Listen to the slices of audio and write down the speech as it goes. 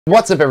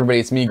What's up, everybody?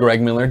 It's me,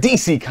 Greg Miller,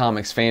 DC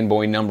Comics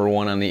fanboy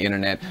 #1 on the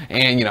internet.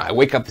 And, you know, I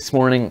wake up this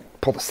morning,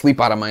 pull the sleep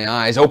out of my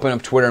eyes, open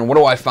up Twitter, and what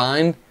do I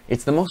find?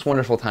 It's the most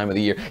wonderful time of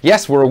the year.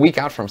 Yes, we're a week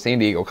out from San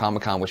Diego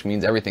Comic-Con, which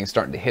means everything's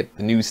starting to hit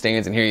the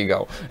newsstands, and here you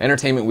go.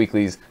 Entertainment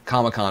Weekly's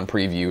Comic-Con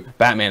preview,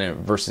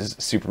 Batman vs.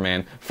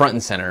 Superman, front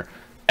and center.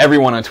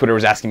 Everyone on Twitter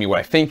was asking me what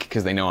I think,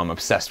 because they know I'm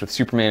obsessed with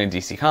Superman and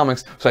DC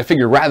Comics, so I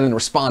figured rather than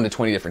respond to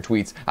 20 different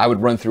tweets, I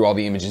would run through all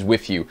the images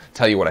with you,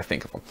 tell you what I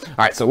think of them.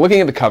 Alright, so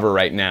looking at the cover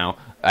right now,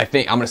 I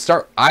think I'm going to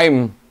start.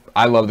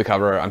 I love the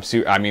cover.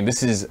 I mean,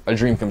 this is a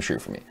dream come true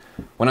for me.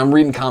 When I'm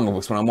reading comic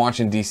books, when I'm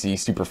watching DC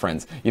Super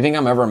Friends, you think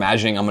I'm ever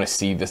imagining I'm going to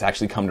see this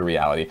actually come to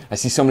reality? I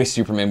see so many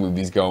Superman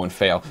movies go and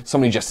fail, so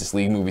many Justice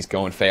League movies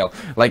go and fail.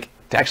 Like,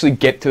 to actually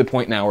get to the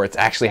point now where it's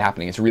actually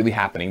happening, it's really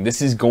happening.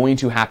 This is going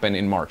to happen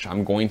in March.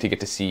 I'm going to get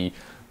to see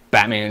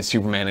Batman and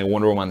Superman and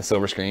Wonder Woman on the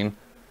silver screen.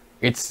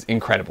 It's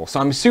incredible. So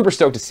I'm super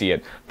stoked to see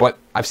it, but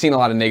I've seen a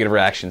lot of negative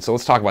reactions, so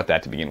let's talk about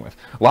that to begin with.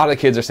 A lot of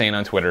the kids are saying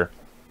on Twitter,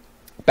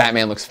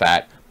 Batman looks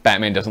fat,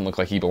 Batman doesn't look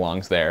like he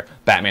belongs there,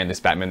 Batman this,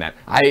 Batman that.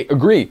 I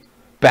agree.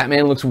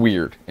 Batman looks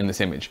weird in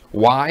this image.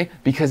 Why?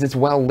 Because it's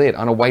well lit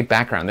on a white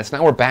background. That's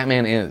not where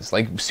Batman is.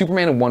 Like,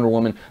 Superman and Wonder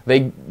Woman,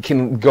 they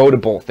can go to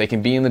both. They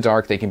can be in the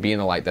dark, they can be in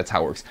the light. That's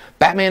how it works.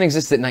 Batman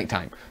exists at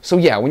nighttime. So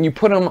yeah, when you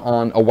put him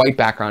on a white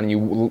background and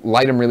you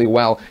light him really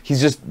well,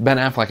 he's just Ben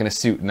Affleck in a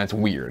suit, and that's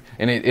weird.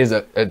 And it is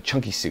a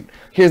chunky suit.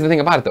 Here's the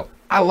thing about it, though.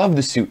 I love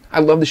the suit. I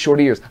love the short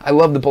ears. I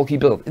love the bulky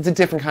build. It's a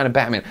different kind of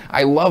Batman.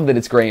 I love that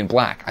it's gray and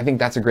black. I think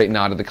that's a great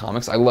nod to the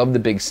comics. I love the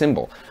big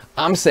symbol.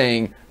 I'm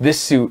saying this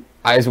suit,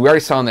 as we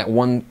already saw in that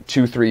 1,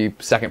 2, 3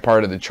 second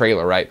part of the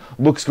trailer, right,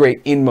 looks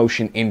great in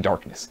motion in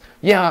darkness.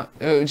 Yeah,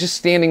 just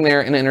standing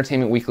there in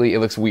Entertainment Weekly, it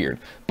looks weird.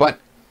 But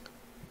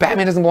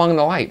Batman doesn't belong in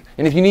the light.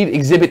 And if you need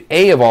Exhibit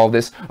A of all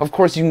this, of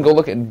course you can go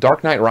look at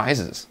Dark Knight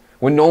Rises,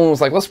 when Nolan was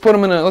like, let's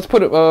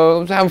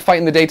have him fight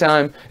in the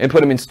daytime and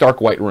put him in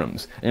stark white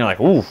rooms. And you're like,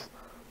 ooh.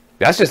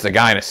 That's just a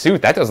guy in a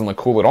suit. That doesn't look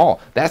cool at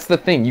all. That's the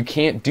thing. You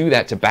can't do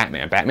that to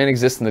Batman. Batman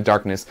exists in the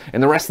darkness,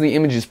 and the rest of the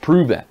images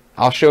prove that.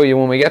 I'll show you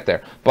when we get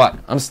there. But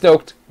I'm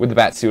stoked with the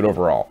bat suit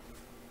overall.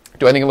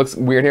 Do I think it looks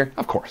weird here?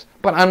 Of course.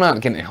 But I'm not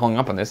getting hung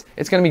up on this.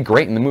 It's going to be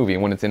great in the movie,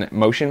 and when it's in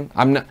motion,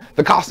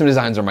 the costume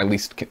designs are my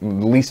least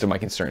of my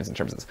concerns in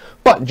terms of this.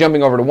 But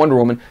jumping over to Wonder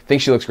Woman,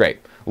 think she looks great.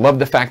 Love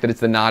the fact that it's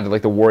the nod to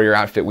like the warrior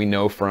outfit we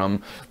know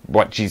from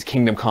she's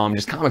Kingdom Come,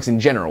 just comics in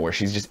general, where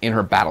she's just in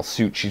her battle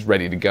suit, she's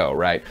ready to go,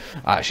 right?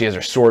 She has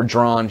her sword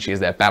drawn, she has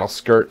that battle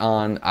skirt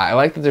on. I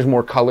like that there's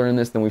more color in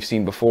this than we've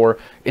seen before.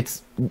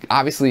 It's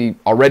obviously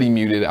already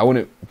muted. I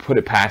wouldn't put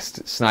it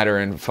past Snyder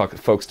and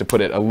folks to put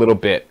it a little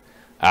bit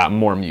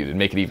more muted,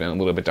 make it even a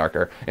little bit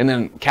darker. And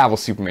then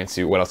Cavill's Superman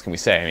suit, what else can we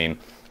say? I mean,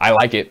 I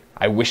like it.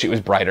 I wish it was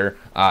brighter.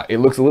 It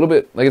looks a little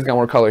bit like it's got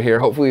more color here.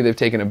 Hopefully they've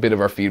taken a bit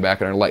of our feedback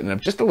and are lightening up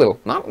just a little.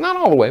 Not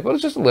all the way, but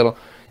it's just a little.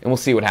 And we'll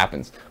see what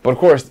happens. But of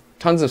course,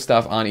 tons of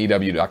stuff on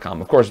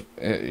EW.com. Of course,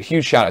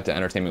 huge shout out to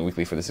Entertainment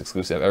Weekly for this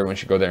exclusive. Everyone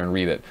should go there and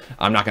read it.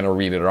 I'm not going to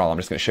read it at all. I'm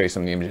just going to show you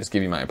some of the images,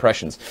 give you my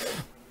impressions.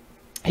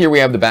 Here we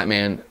have the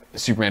Batman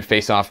Superman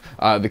face-off.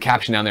 The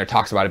caption down there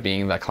talks about it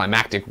being the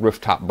climactic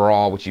rooftop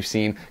brawl, which you've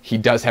seen. He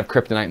does have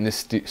kryptonite in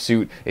this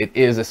suit. It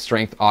is a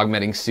strength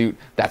augmenting suit.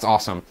 That's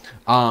awesome.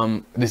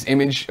 This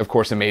image, of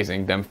course,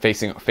 amazing. Them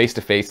facing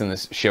face-to-face in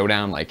this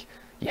showdown, like,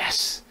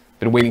 yes.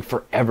 Been waiting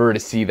forever to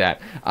see that.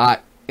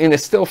 In a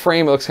still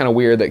frame, it looks kind of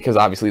weird because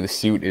obviously the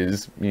suit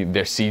is,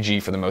 they're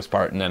CG for the most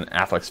part, and then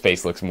Affleck's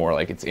face looks more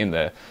like it's in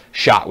the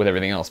shot with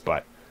everything else,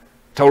 but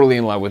totally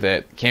in love with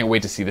it. Can't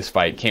wait to see this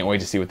fight. Can't wait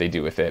to see what they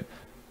do with it.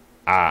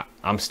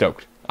 I'm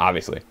stoked,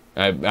 obviously.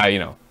 You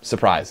know,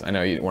 surprise. I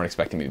know you weren't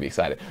expecting me to be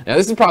excited. Now,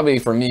 this is probably,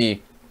 for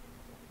me,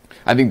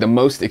 I think the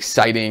most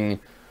exciting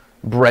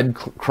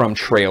breadcrumb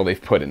trail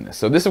they've put in this.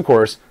 So this, of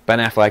course, Ben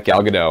Affleck,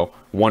 Gal Gadot,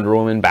 Wonder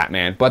Woman,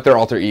 Batman, but their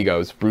alter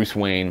egos, Bruce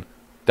Wayne,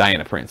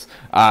 Diana Prince.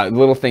 The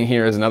little thing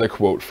here is another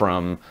quote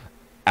from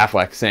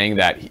Affleck saying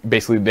that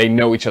basically they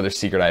know each other's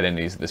secret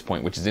identities at this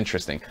point, which is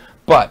interesting.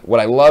 But what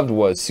I loved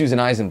was Susan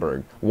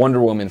Eisenberg,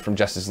 Wonder Woman from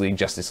Justice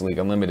League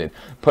Unlimited,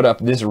 put up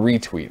this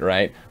retweet,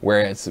 right,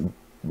 where it's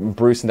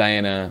Bruce and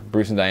Diana,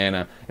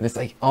 and it's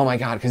like, oh my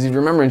god, because if you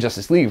remember in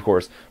Justice League, of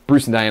course,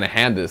 Bruce and Diana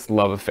had this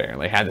love affair,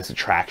 they had this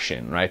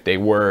attraction, right? They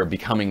were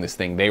becoming this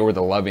thing, they were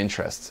the love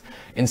interests.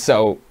 And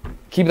so,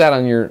 keep that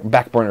on your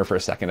back burner for a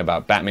second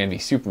about Batman v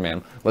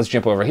Superman. Let's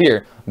jump over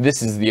here.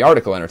 This is the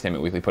article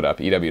Entertainment Weekly put up,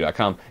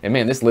 EW.com, and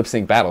man, this lip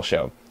sync battle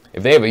show.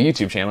 If they have a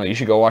YouTube channel, you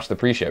should go watch the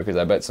pre-show, because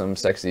I bet some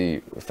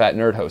sexy fat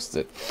nerd hosts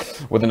it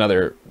with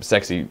another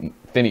sexy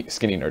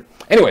skinny nerd.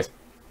 Anyways,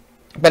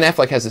 Ben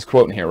Affleck has this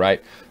quote in here,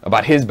 right,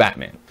 about his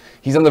Batman.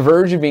 He's on the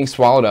verge of being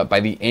swallowed up by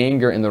the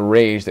anger and the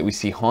rage that we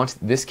see haunt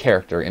this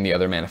character and the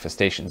other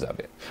manifestations of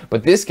it.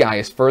 But this guy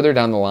is further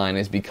down the line and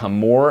has become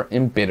more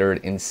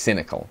embittered and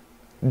cynical.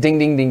 Ding,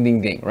 ding, ding,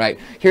 ding, ding, right?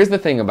 Here's the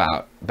thing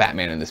about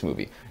Batman in this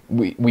movie.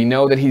 We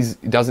know that he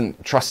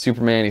doesn't trust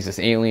Superman, he's this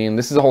alien.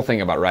 This is the whole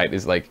thing about, right,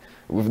 is like,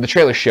 the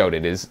trailer showed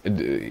it, is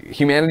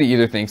humanity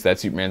either thinks that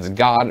Superman's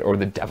God or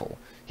the devil.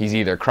 He's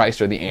either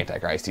Christ or the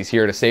Antichrist. He's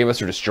here to save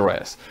us or destroy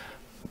us.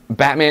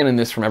 Batman in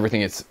this, from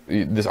everything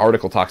this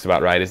article talks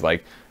about, right, is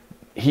like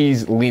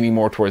he's leaning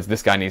more towards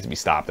this guy needs to be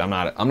stopped. I'm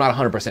not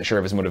 100% sure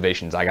of his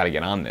motivations. I got to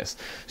get on this.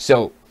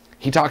 So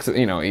he talks,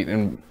 you know,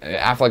 and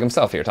Affleck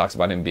himself here talks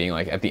about him being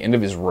like at the end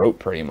of his rope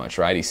pretty much,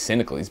 right? He's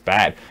cynical, he's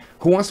bad.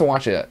 Who wants to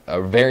watch a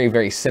very,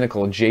 very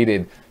cynical,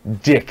 jaded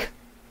dick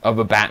of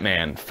a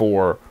Batman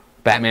for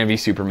Batman v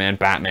Superman,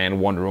 Batman,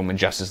 Wonder Woman,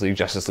 Justice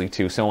League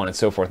 2, so on and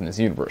so forth in this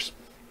universe?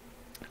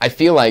 I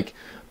feel like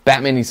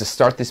Batman needs to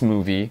start this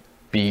movie,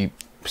 be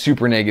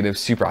super negative,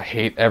 super, I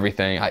hate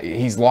everything.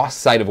 He's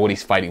lost sight of what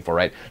he's fighting for,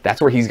 right? That's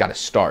where he's got to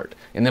start.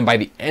 And then by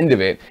the end of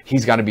it,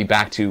 he's got to be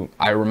back to,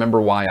 I remember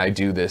why I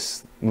do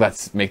this.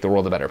 Let's make the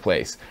world a better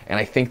place. And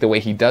I think the way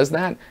he does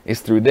that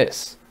is through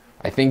this.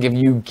 I think if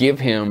you give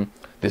him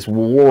this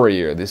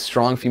warrior, this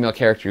strong female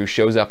character who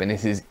shows up and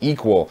is his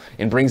equal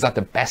and brings out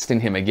the best in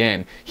him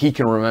again, he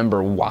can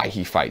remember why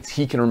he fights.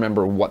 He can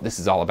remember what this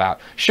is all about.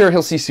 Sure,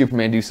 he'll see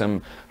Superman do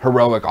some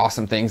heroic,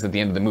 awesome things at the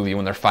end of the movie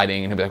when they're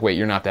fighting, and he'll be like, wait,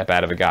 you're not that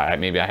bad of a guy.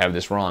 Maybe I have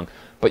this wrong.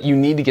 But you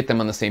need to get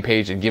them on the same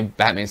page and give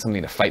Batman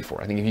something to fight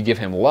for. I think if you give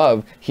him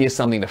love, he has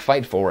something to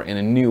fight for in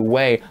a new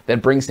way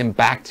that brings him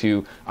back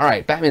to, all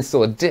right, Batman's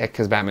still a dick,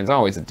 because Batman's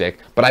always a dick,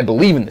 but I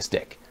believe in this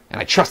dick,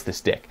 and I trust this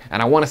dick,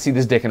 and I want to see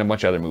this dick in a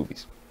bunch of other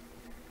movies.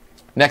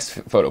 Next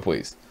photo,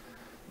 please.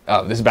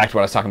 This is back to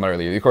what I was talking about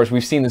earlier. Of course,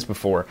 we've seen this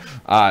before.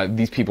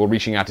 These people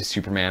reaching out to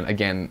Superman.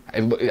 Again,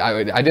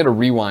 I did a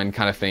rewind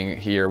kind of thing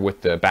here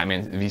with the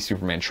Batman v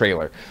Superman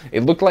trailer.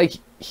 It looked like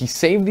he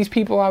saved these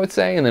people, I would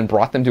say, and then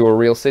brought them to a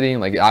real city.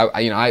 Like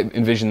I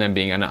envision them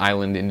being an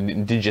island in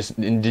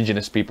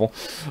indigenous people,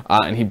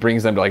 and he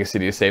brings them to like a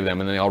city to save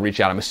them, and then they all reach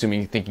out. I'm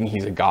assuming thinking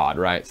he's a god,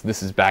 right? So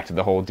this is back to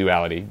the whole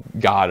duality: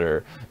 God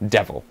or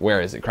devil.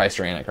 Where is it, Christ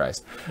or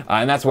Antichrist?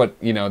 And that's what,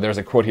 you know. There's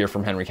a quote here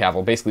from Henry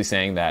Cavill, basically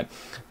saying that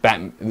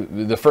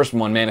the first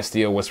one, Man of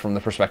Steel, was from the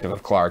perspective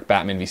of Clark.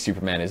 Batman v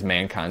Superman is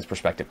mankind's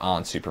perspective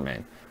on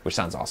Superman, which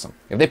sounds awesome.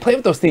 If they play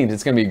with those themes,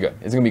 it's gonna be good.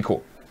 It's gonna be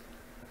cool.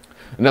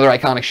 Another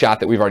iconic shot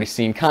that we've already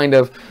seen, kind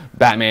of,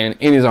 Batman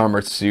in his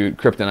armored suit,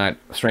 kryptonite,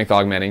 strength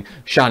augmenting,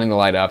 shining the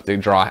light up to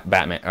draw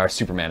Batman or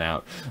Superman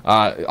out.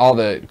 All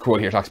the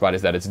quote here talks about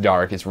is that it's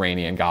dark, it's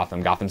rainy in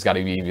Gotham. Gotham's got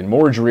to be even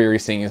more dreary,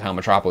 seeing as how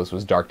Metropolis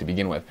was dark to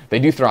begin with. They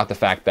do throw out the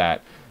fact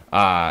that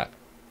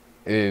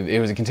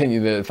it was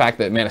the fact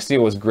that Man of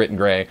Steel was grit and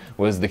gray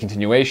was the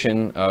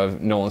continuation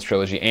of Nolan's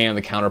trilogy and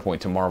the counterpoint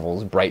to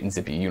Marvel's bright and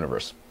zippy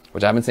universe,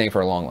 which I've been saying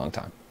for a long, long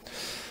time.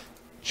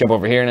 Jump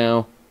over here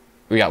now.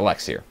 We got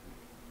Lex here.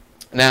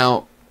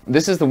 Now,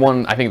 this is the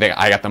one I think that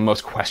I got the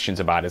most questions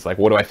about, is like,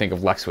 what do I think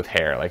of Lex with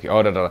hair? Like,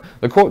 oh, da, da, da.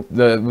 The quote,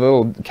 the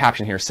little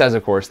caption here says,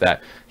 of course,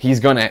 that he's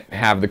going to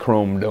have the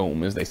chrome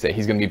dome, as they say.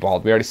 He's going to be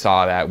bald. We already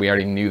saw that. We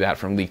already knew that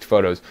from leaked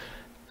photos.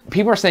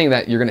 People are saying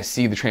that you're going to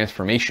see the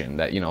transformation,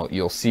 that, you know,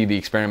 you'll see the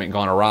experiment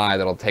gone awry,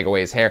 that'll take away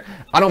his hair.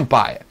 I don't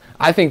buy it.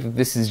 I think that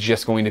this is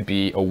just going to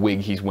be a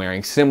wig he's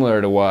wearing,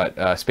 similar to what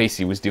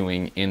Spacey was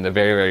doing in the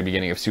very, very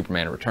beginning of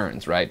Superman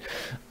Returns, right?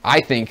 I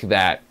think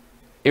that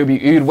it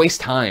would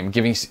waste time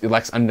giving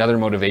Lex another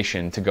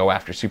motivation to go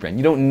after Superman.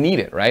 You don't need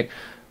it, right?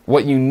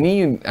 What you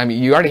need, I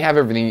mean, you already have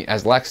everything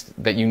as Lex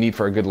that you need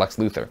for a good Lex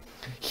Luthor.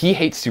 He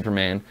hates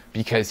Superman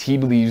because he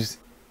believes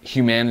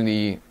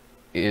humanity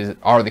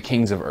are the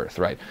kings of Earth,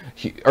 right?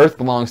 Earth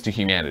belongs to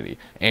humanity,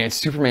 and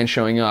Superman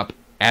showing up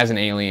as an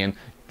alien,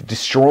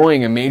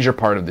 destroying a major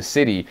part of the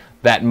city,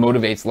 that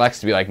motivates Lex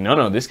to be like,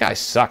 no, this guy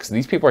sucks.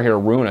 These people are here to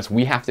ruin us.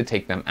 We have to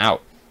take them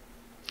out.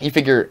 You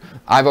figure,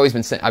 I've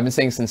been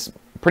saying since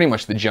pretty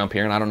much the jump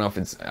here, and I don't know if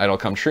it'll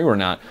come true or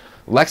not,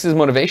 Lex's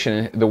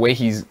motivation, the way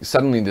he's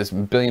suddenly this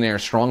billionaire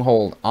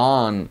stronghold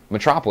on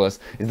Metropolis,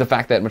 is the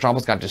fact that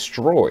Metropolis got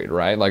destroyed,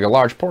 right? Like a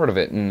large part of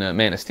it in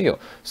Man of Steel.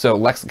 So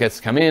Lex gets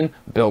to come in,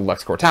 build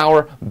LexCorp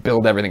Tower,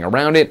 build everything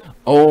around it,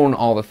 own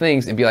all the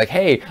things, and be like,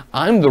 hey,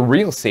 I'm the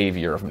real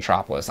savior of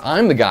Metropolis.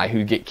 I'm the guy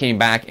who came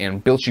back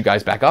and built you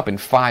guys back up in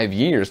 5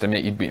 years to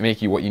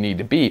make you what you need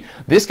to be.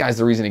 This guy's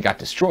the reason it got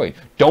destroyed.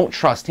 Don't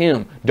trust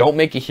him. Don't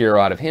make a hero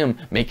out of him.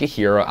 Make a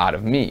hero out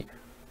of me.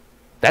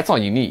 That's all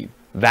you need.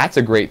 That's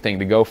a great thing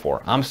to go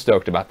for. I'm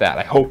stoked about that.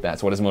 I hope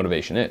that's what his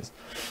motivation is.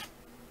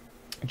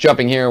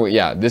 Jumping here,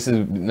 yeah, this is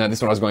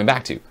what I was going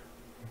back to.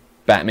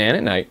 Batman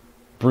at night,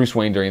 Bruce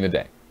Wayne during the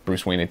day.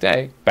 Bruce Wayne at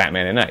day,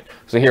 Batman at night.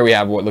 So here we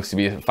have what looks to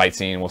be a fight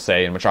scene, we'll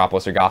say, in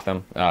Metropolis or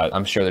Gotham.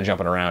 I'm sure they're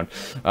jumping around.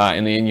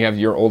 And then you have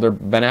your older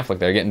Ben Affleck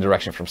there getting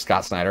direction from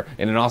Scott Snyder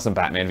in an awesome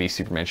Batman v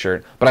Superman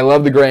shirt. But I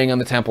love the graying on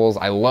the temples.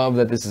 I love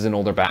that this is an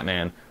older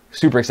Batman.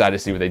 Super excited to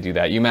see what they do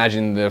that. You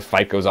imagine the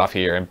fight goes off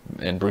here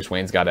and Bruce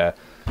Wayne's got to,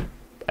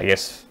 I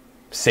guess,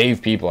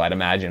 save people, I'd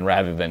imagine,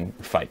 rather than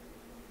fight.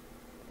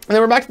 And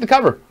then we're back to the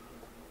cover.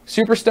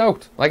 Super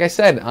stoked. Like I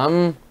said,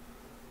 I'm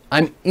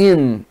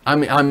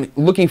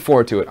looking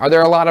forward to it. Are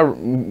there a lot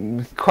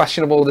of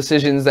questionable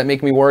decisions that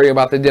make me worry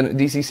about the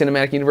DC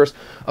Cinematic Universe?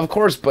 Of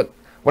course, but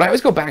what I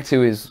always go back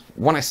to is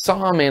when I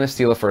saw Man of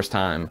Steel the first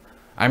time,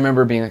 I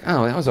remember being like,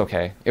 oh, that was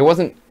okay. It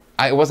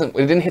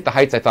didn't hit the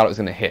heights I thought it was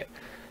going to hit.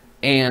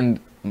 And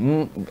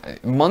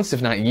months,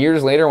 if not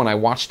years later, when I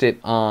watched it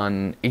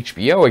on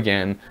HBO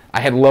again,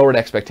 I had lowered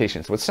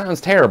expectations, which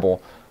sounds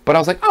terrible, But I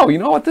was like, oh, you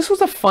know what? This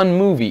was a fun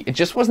movie. It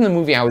just wasn't the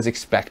movie I was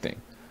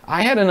expecting.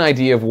 I had an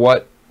idea of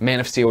what Man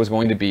of Steel was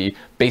going to be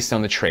based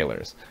on the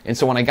trailers. And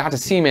so when I got to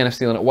see Man of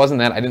Steel and it wasn't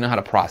that, I didn't know how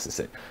to process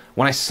it.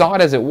 When I saw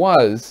it as it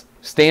was,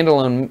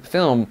 standalone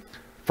film,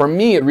 for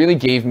me, it really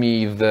gave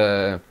me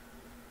the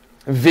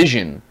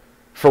vision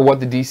for what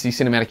the DC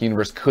Cinematic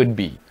Universe could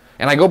be.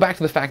 And I go back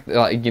to the fact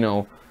that, you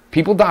know,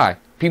 people die.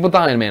 People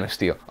die in Man of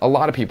Steel. A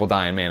lot of people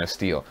die in Man of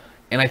Steel.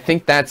 And I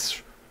think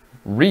that's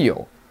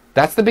real.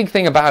 That's the big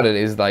thing about it,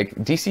 is like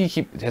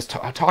DC has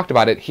talked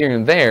about it here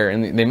and there,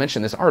 and they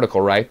mentioned this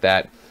article, right,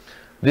 that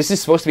this is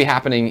supposed to be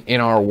happening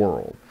in our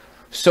world.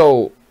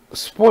 So,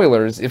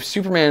 spoilers, if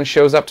Superman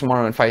shows up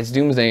tomorrow and fights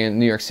Doomsday in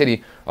New York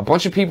City, a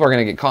bunch of people are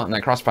going to get caught in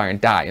that crossfire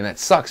and die, and that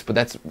sucks, but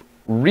that's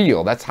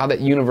real. That's how that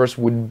universe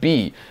would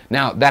be.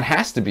 Now, that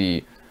has to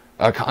be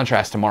a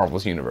contrast to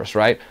Marvel's universe,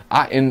 right?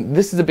 And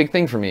this is a big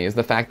thing for me, is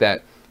the fact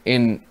that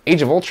in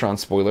Age of Ultron,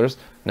 spoilers,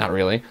 not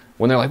really,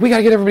 when they're like, we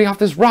gotta get everybody off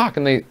this rock,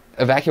 and they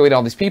evacuate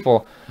all these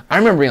people, I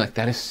remember being like,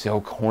 that is so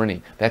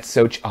corny. That's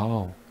so,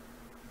 oh.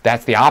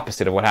 That's the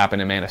opposite of what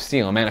happened in Man of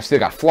Steel. And Man of Steel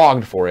got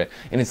flogged for it.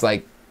 And it's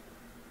like,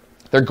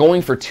 they're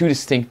going for two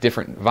distinct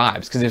different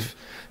vibes. Because if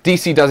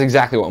DC does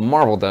exactly what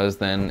Marvel does,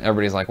 then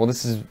everybody's like, well,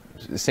 this is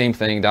the same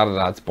thing,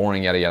 da-da-da, it's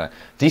boring, yada yada.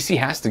 DC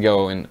has to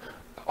go and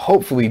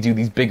hopefully do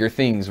these bigger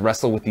things,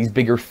 wrestle with these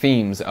bigger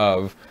themes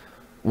of,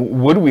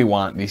 would we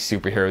want these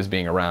superheroes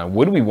being around?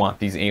 Would we want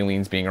these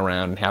aliens being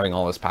around and having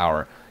all this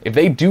power? If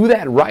they do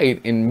that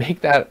right and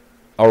make that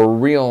a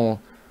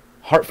real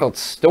heartfelt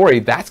story,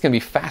 that's going to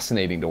be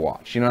fascinating to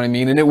watch. You know what I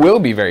mean? And it will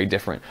be very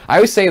different. I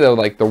always say, though,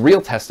 like, the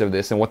real test of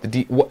this and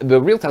the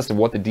real test of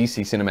what the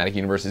DC Cinematic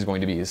Universe is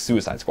going to be is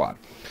Suicide Squad.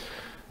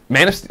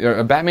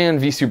 Batman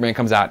v Superman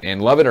comes out, and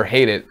love it or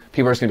hate it,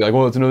 people are just going to be like,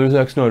 well, it's another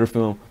Zack Snyder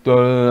film. Da,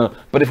 da, da.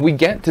 But if we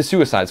get to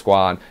Suicide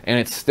Squad, and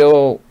it's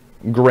still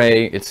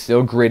gray, it's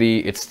still gritty,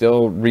 it's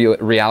still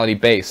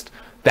reality-based,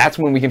 that's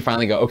when we can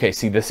finally go, okay,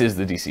 see, this is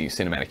the DC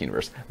Cinematic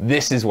Universe.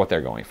 This is what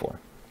they're going for.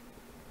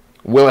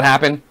 Will it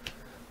happen?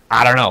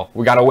 I don't know.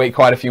 We got to wait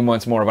quite a few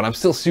months more, but I'm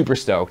still super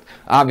stoked.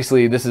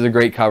 Obviously, this is a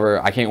great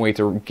cover. I can't wait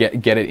to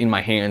get it in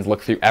my hands,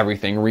 look through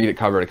everything, read it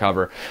cover to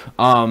cover.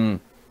 But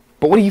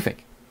what do you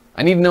think?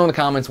 I need to know in the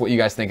comments what you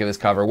guys think of this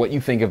cover, what you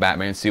think of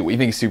Batman's suit, what you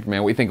think of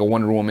Superman, what you think of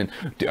Wonder Woman.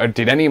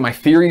 Did any of my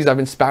theories I've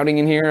been spouting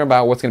in here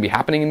about what's going to be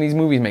happening in these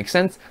movies make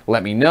sense?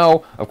 Let me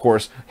know. Of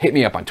course, hit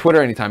me up on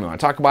Twitter anytime you want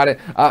to talk about it.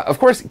 Of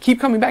course,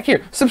 keep coming back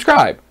here.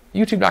 Subscribe.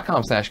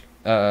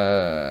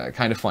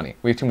 YouTube.com/kindafunny.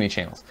 We have too many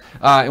channels.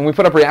 And we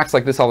put up reacts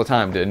like this all the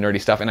time to nerdy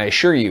stuff, and I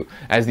assure you,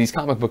 as these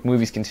comic book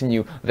movies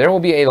continue, there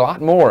will be a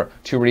lot more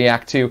to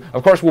react to.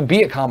 Of course, we'll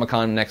be at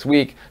Comic-Con next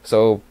week,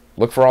 so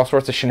look for all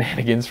sorts of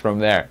shenanigans from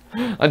there.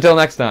 Until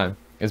next time,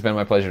 it's been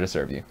my pleasure to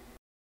serve you.